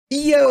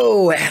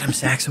Yo, Adam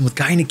Saxon with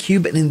Guy in a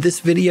Cube, and in this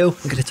video,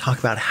 I'm going to talk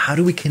about how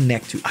do we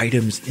connect to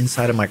items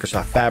inside of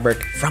Microsoft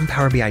Fabric from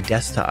Power BI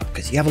Desktop,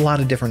 because you have a lot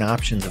of different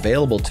options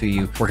available to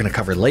you. We're going to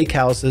cover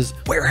lakehouses,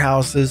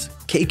 warehouses,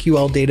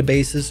 KQL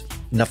databases.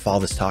 Enough of all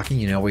this talking.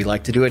 You know, we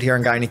like to do it here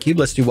on Guy in a Cube.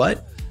 Let's do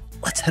what?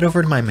 Let's head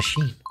over to my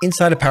machine.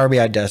 Inside of Power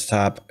BI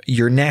Desktop,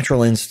 your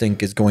natural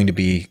instinct is going to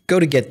be go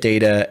to get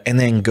data and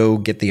then go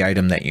get the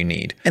item that you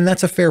need. And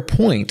that's a fair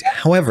point.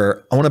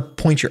 However, I want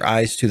to point your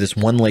eyes to this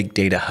OneLake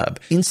Data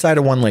Hub. Inside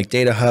of OneLake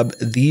Data Hub,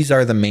 these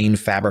are the main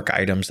Fabric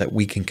items that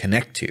we can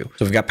connect to.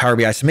 So we've got Power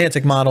BI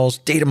semantic models,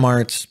 data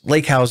marts,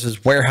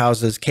 lakehouses,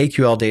 warehouses,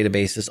 KQL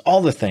databases,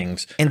 all the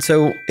things. And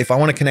so if I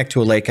want to connect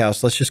to a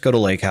lakehouse, let's just go to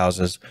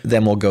lakehouses.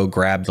 Then we'll go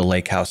grab the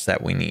lakehouse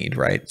that we need,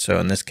 right? So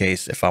in this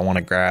case, if I want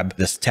to grab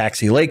this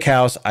taxi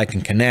lakehouse, I can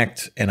connect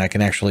and I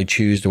can actually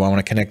choose, do I want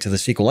to connect to the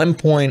SQL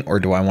endpoint or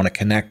do I want to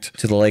connect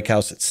to the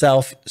lakehouse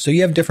itself? So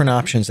you have different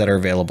options that are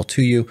available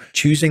to you.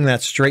 Choosing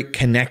that straight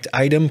connect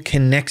item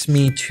connects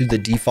me to the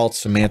default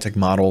semantic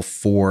model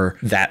for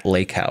that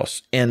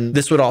lakehouse. And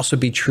this would also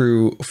be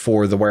true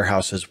for the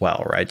warehouse as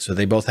well, right? So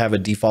they both have a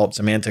default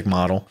semantic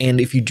model. And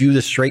if you do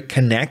the straight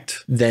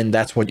connect, then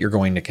that's what you're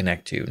going to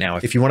connect to. Now,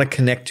 if you want to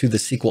connect to the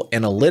SQL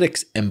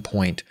analytics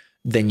endpoint,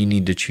 then you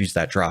need to choose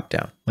that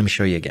dropdown. Let me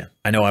show you again.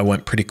 I know I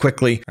went pretty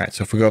quickly. All right,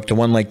 so if we go up to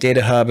OneLake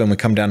Data Hub and we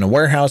come down to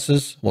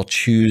warehouses, we'll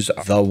choose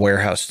the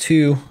warehouse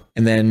 2,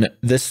 and then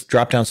this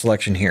dropdown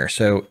selection here.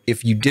 So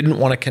if you didn't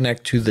want to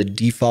connect to the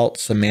default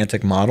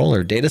semantic model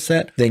or data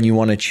set, then you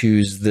want to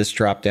choose this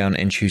dropdown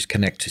and choose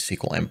connect to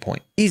SQL endpoint.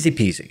 Easy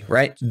peasy,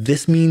 right?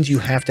 This means you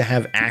have to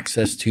have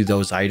access to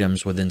those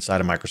items within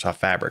inside of Microsoft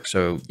Fabric.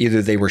 So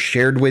either they were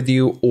shared with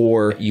you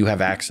or you have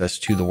access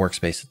to the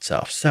workspace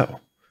itself. So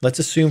let's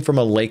assume from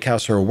a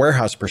lakehouse or a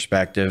warehouse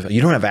perspective,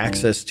 you don't have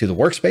access to the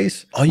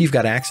workspace. All you've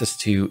got access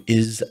to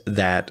is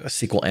that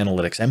SQL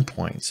Analytics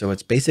endpoint. So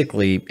it's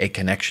basically a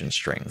connection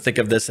string. Think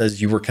of this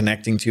as you were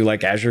connecting to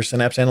like Azure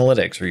Synapse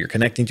Analytics, or you're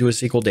connecting to a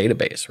SQL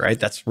database, right?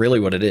 That's really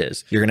what it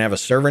is. You're going to have a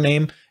server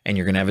name and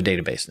you're going to have a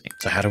database name.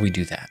 So how do we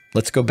do that?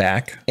 Let's go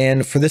back.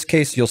 And for this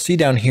case, you'll see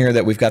down here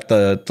that we've got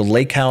the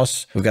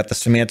lakehouse, we've got the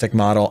semantic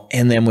model,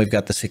 and then we've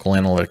got the SQL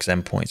Analytics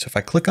endpoint. So if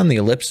I click on the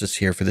ellipsis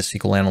here for the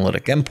SQL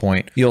Analytic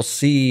endpoint, you'll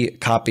see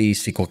copy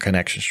SQL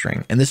connection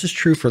string. And this is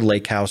true for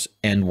lakehouse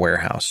and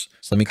warehouse.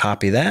 So let me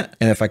copy that.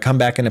 And if I come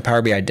back into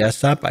Power BI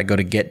Desktop, I go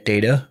to get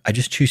data, I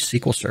just choose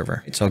SQL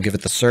Server. So I'll give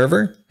it the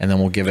server, and then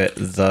we'll give it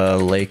the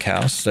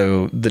lakehouse.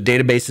 So the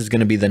database is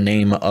going to be the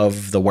name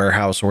of the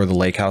warehouse or the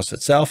lakehouse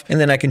itself. And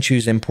then I can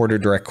choose import or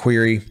direct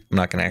query. I'm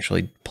not going to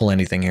actually pull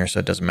anything here, so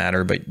it doesn't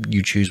matter, but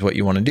you choose what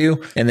you want to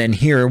do. And then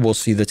here we'll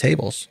see the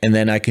tables. And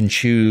then I can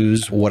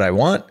choose what I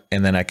want,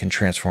 and then I can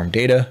transform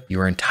data.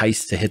 You are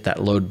enticed to hit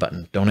that load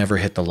button. Don't ever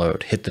hit the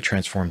load, hit the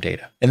transform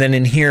data. And then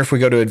in here, if we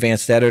go to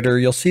advanced editor,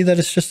 you'll see that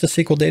it's just a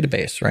SQL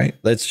database, right?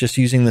 That's just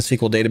using the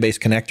SQL database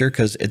connector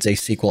because it's a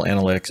SQL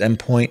Analytics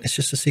endpoint. It's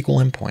just a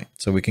SQL endpoint.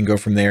 So we can go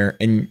from there.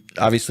 And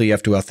obviously you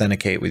have to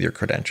authenticate with your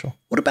credential.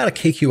 What about a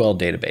KQL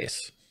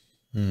database?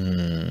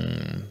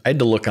 I had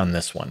to look on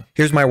this one.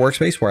 Here's my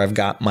workspace where I've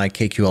got my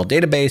KQL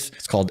database.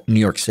 It's called New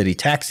York City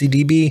Taxi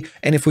DB.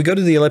 And if we go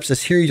to the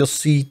ellipsis here, you'll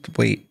see,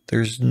 wait,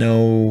 there's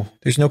no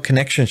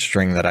connection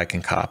string that I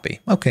can copy.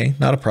 Okay,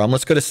 not a problem.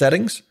 Let's go to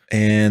settings,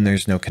 and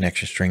there's no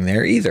connection string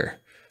there either.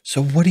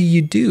 So what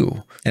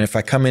do? And if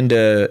I come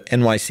into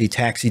NYC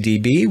Taxi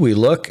DB, we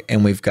look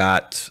and we've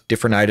got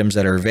different items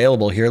that are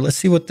available here. Let's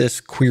see what this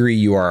query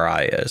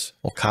URI is.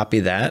 We'll copy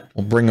that.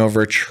 We'll bring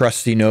over a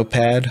trusty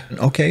notepad.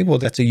 Okay, well,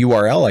 that's a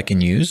URL I can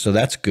use, so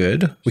that's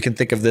good. We can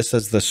think of this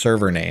as the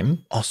server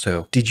name.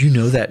 Also, did you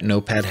know that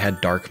Notepad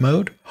had dark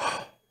mode?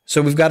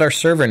 So we've got our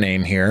server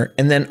name here,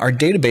 and then our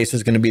database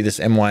is going to be this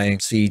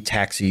NYC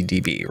Taxi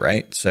DB,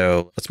 right?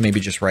 So let's maybe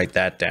just write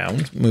that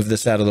down. Move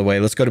this out of the way.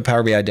 Let's go to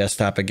Power BI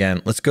Desktop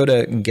again. Let's go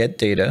to Get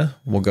Data.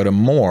 We'll go to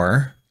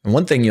More. And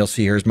one thing you'll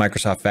see here is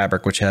Microsoft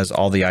Fabric, which has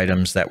all the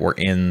items that were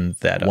in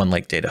that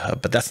OneLake Data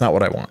Hub, but that's not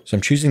what I want. So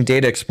I'm choosing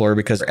Data Explorer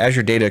because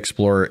Azure Data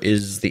Explorer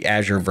is the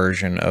Azure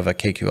version of a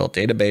KQL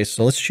database.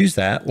 So let's choose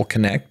that. We'll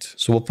connect.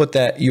 So we'll put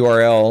that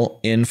URL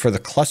in for the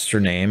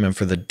cluster name, and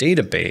for the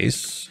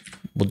database,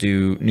 we'll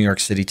do New York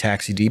City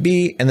Taxi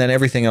DB, and then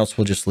everything else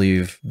will just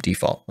leave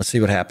default. Let's see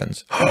what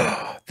happens.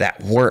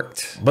 That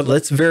worked. But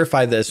let's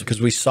verify this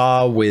because we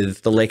saw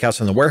with the lakehouse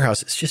and the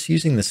warehouse, it's just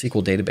using the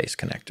SQL database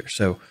connector.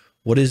 So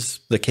what is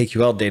the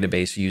KQL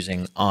database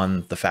using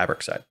on the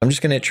Fabric side? I'm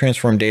just going to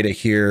transform data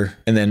here.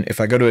 And then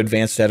if I go to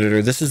advanced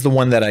editor, this is the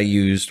one that I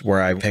used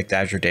where I picked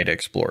Azure Data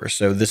Explorer.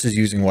 So this is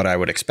using what I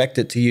would expect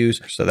it to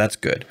use. So that's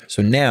good.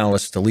 So now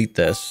let's delete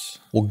this.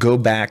 We'll go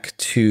back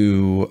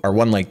to our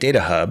OneLake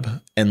Data Hub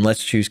and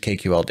let's choose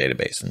KQL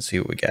database and see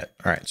what we get.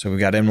 All right, so we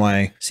got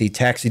NYC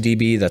Taxi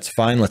DB. That's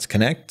fine. Let's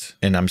connect.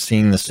 And I'm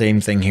seeing the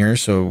same thing here.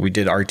 So we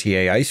did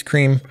RTA ice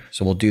cream.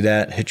 So we'll do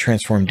that. Hit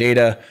transform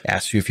data.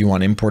 Ask you if you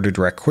want import or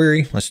direct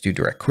query. Let's do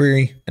direct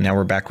query. And now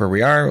we're back where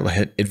we are. We'll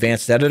hit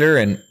advanced editor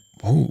and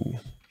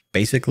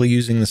basically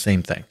using the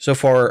same thing. So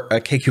for a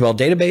KQL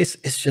database,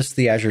 it's just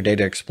the Azure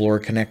Data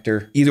Explorer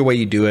connector. Either way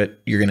you do it,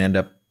 you're going to end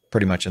up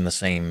pretty much in the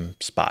same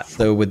spot.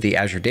 So with the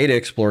Azure Data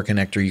Explorer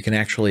connector, you can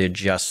actually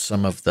adjust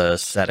some of the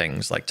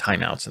settings like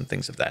timeouts and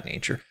things of that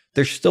nature.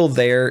 They're still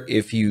there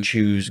if you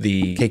choose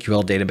the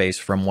KQL database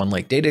from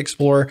OneLake Data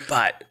Explorer,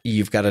 but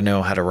you've got to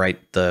know how to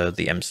write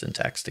the M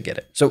syntax to get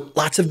it. So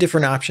lots of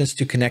different options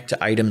to connect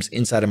to items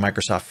inside of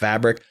Microsoft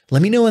Fabric.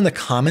 Let me know in the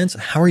comments,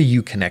 how are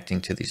you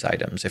connecting to these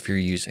items if you're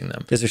using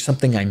them? Is there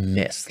something I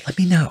missed? Let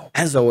me know.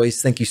 As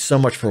always, thank you so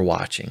much for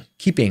watching.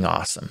 Keep being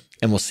awesome,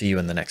 and we'll see you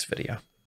in the next video.